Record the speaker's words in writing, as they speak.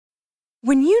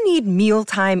When you need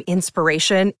mealtime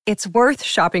inspiration, it's worth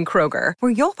shopping Kroger,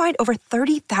 where you'll find over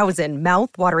 30,000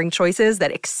 mouth-watering choices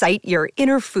that excite your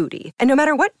inner foodie. And no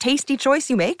matter what tasty choice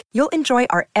you make, you'll enjoy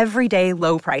our everyday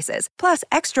low prices, plus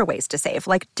extra ways to save,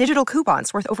 like digital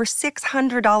coupons worth over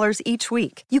 $600 each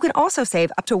week. You can also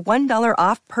save up to $1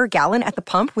 off per gallon at the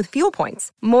pump with fuel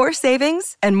points. More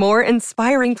savings and more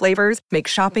inspiring flavors make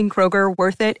shopping Kroger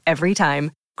worth it every time.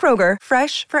 Kroger,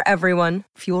 fresh for everyone.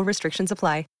 Fuel restrictions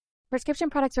apply. Prescription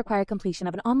products require completion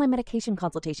of an online medication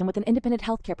consultation with an independent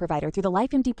healthcare provider through the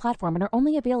LifeMD platform and are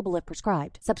only available if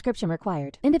prescribed. Subscription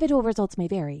required. Individual results may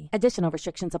vary. Additional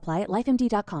restrictions apply at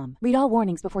lifemd.com. Read all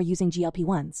warnings before using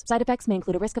GLP-1s. Side effects may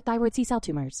include a risk of thyroid C-cell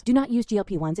tumors. Do not use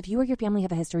GLP-1s if you or your family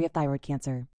have a history of thyroid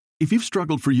cancer. If you've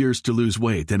struggled for years to lose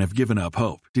weight and have given up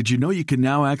hope, did you know you can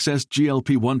now access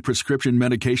GLP-1 prescription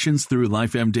medications through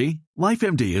LifeMD?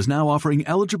 LifeMD is now offering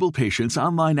eligible patients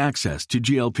online access to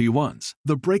GLP-1s,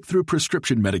 the breakthrough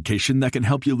prescription medication that can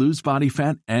help you lose body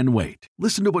fat and weight.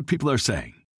 Listen to what people are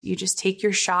saying. You just take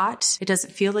your shot. It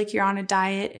doesn't feel like you're on a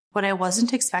diet. What I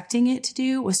wasn't expecting it to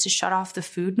do was to shut off the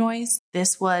food noise.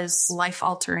 This was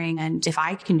life-altering, and if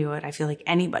I can do it, I feel like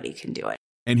anybody can do it.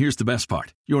 And here's the best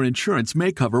part. Your insurance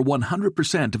may cover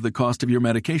 100% of the cost of your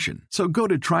medication. So go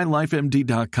to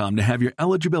TryLifeMD.com to have your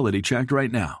eligibility checked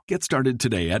right now. Get started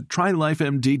today at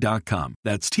TryLifeMD.com.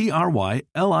 That's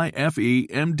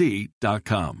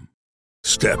TryLifeMD.com.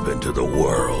 Step into the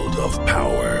world of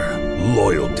power,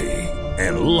 loyalty,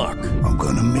 and luck. I'm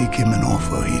going to make him an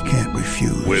offer he can't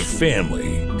refuse. With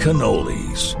family,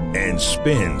 cannolis, and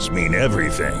spins mean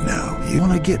everything. Now, you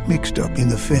want to get mixed up in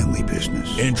the family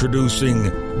business. Introducing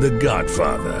The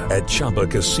Godfather at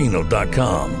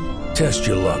ChumbaCasino.com. Test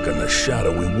your luck in the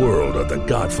shadowy world of The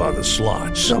Godfather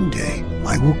slot. Someday,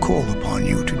 I will call upon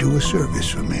you to do a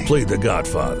service for me. Play The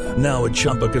Godfather now at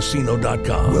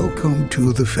ChumbaCasino.com. Welcome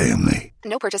to the family.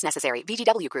 No purchase necessary.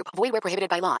 VGW Group. Void where prohibited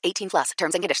by law. 18 plus.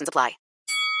 Terms and conditions apply.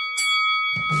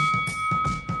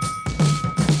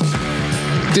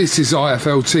 This is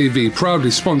IFL TV, proudly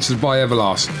sponsored by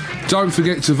Everlast. Don't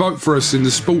forget to vote for us in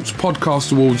the Sports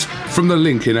Podcast Awards from the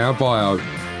link in our bio.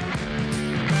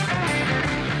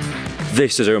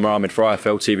 This is Umar Ahmed for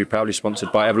IFL TV, proudly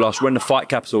sponsored by Everlast. We're in the fight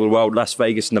capital of the world, Las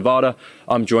Vegas, Nevada.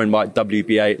 I'm joined by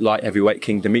WBA light heavyweight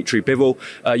king Dmitry Bivol.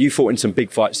 You fought in some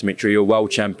big fights, Dmitry. You're a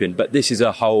world champion, but this is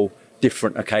a whole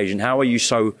different occasion. How are you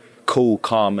so cool,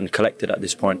 calm and collected at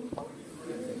this point?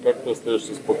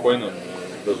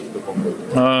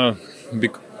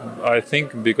 I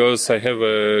think because I have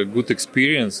a good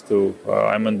experience too.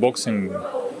 I'm in boxing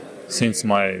since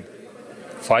my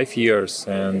 5 years,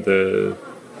 and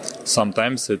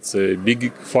sometimes it's a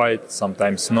big fight,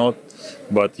 sometimes not.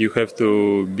 But you have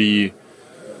to be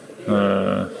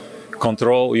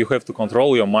control. You have to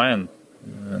control your mind,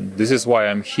 and this is why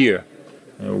I'm here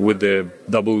with the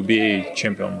WBA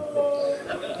champion.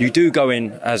 You do go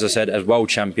in, as I said, as world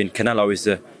champion. Canelo is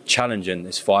the challenger in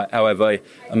this fight. However,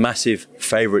 a massive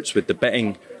favourites with the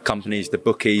betting companies, the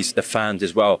bookies, the fans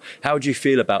as well. How do you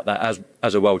feel about that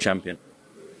as a world champion?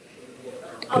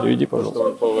 Переведи,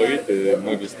 пожалуйста. Фавориты,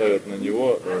 многие ставят на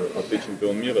него, а ты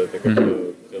чемпион мира, это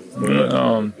как-то тебя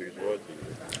заставляет переживать.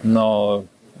 No,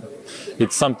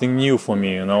 it's something new for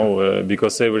me, you know,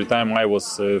 because every time I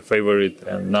was a favorite,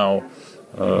 and now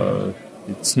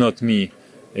it's not me.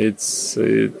 It's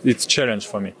a challenge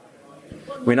for me.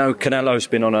 We know Canelo's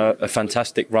been on a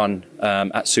fantastic run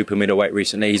at super middleweight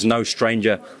recently. He's no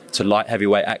stranger to light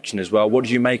heavyweight action as well. What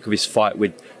did you make of his fight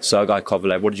with Sergey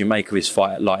Kovalev? What did you make of his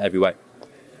fight at light heavyweight?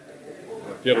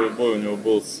 Первый бой у него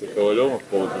был с Ковалевым в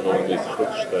полутяжелом весе. Что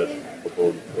ты считаешь по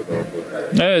поводу этого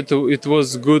боя? It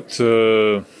was good.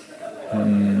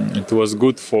 It was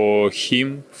good for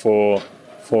him, for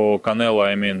Canelo.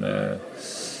 I mean,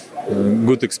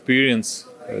 good experience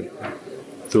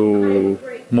to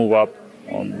move up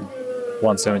on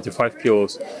 175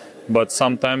 kilos. But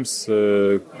sometimes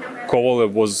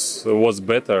Kovalev was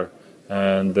better,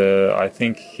 and I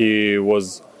think he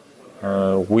was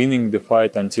winning the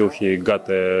fight until he got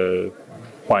a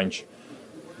punch.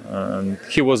 And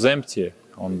he was empty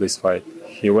on this fight.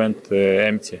 He went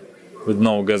empty with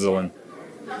no gasoline.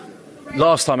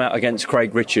 Last time out against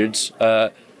Craig Richards,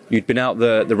 you'd been out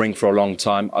the ring for a long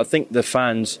time. I think the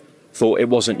fans thought it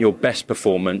wasn't your best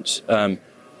performance.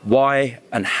 Why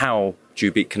and how do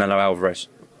you beat Canelo Alvarez?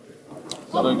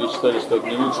 Многие считали, что это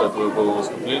не лучшее твое было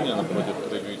выступление напротив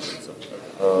Крейга Ричардса.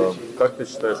 Как ты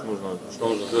считаешь, что нужно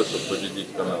сделать, чтобы победить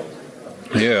Canelo?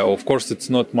 Yeah, of course, it's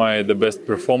not the best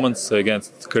performance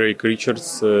against Craig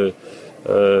Richards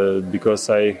because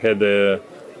I had a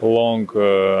long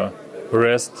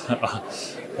rest,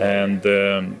 and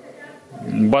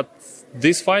but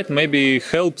this fight maybe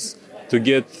helps to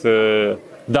get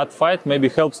that fight. Maybe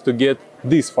helps to get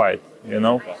this fight.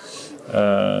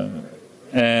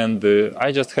 And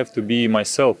I just have to be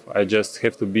myself. I just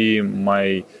have to be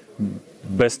my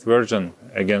best version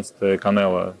against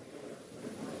Canelo.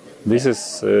 This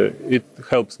is it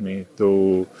helps me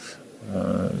to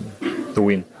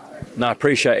win. Now, I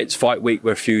appreciate it's fight week.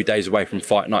 We're a few days away from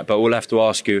fight night, but we'll have to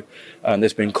ask you,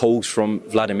 there's been calls from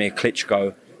Wladimir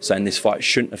Klitschko saying this fight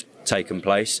shouldn't have taken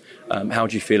place. How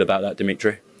do you feel about that,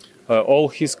 Dmitry? All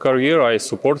his career, I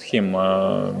support him.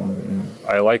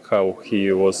 I like how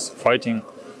he was fighting.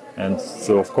 And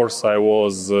so, of course, I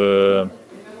was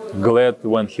glad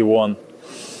when he won.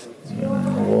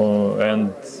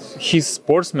 And he's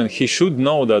sportsman. He should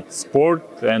know that sport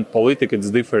and politics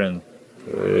is different.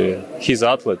 He's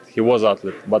athlete. He was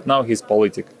athlete, but now he's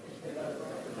politic.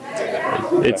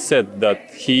 It's said that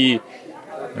he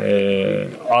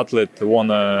athlete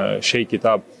wanna shake it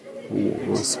up,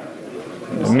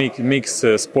 mix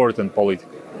sport and politics.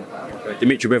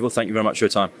 Dmitry Bivol, thank you very much for your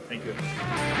time. Thank you.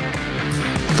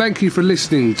 Thank you for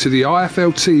listening to the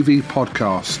IFL TV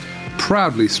podcast,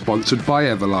 proudly sponsored by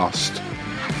Everlast.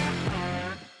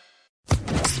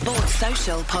 Sports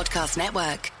Social Podcast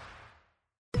Network.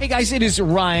 Hey guys, it is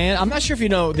Ryan. I'm not sure if you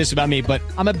know this about me, but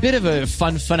I'm a bit of a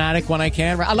fun fanatic when I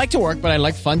can. I like to work, but I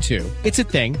like fun too. It's a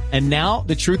thing. And now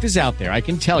the truth is out there. I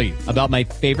can tell you about my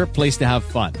favorite place to have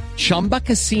fun. Chumba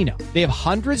Casino. They have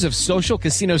hundreds of social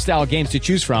casino style games to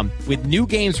choose from with new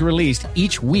games released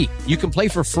each week. You can play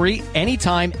for free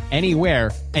anytime,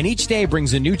 anywhere. And each day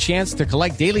brings a new chance to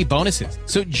collect daily bonuses.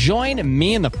 So join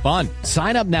me in the fun.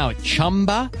 Sign up now at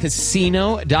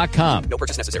ChumbaCasino.com. No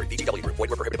purchase necessary. VGW Group. Void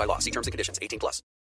where prohibited by law. See terms and conditions. 18+.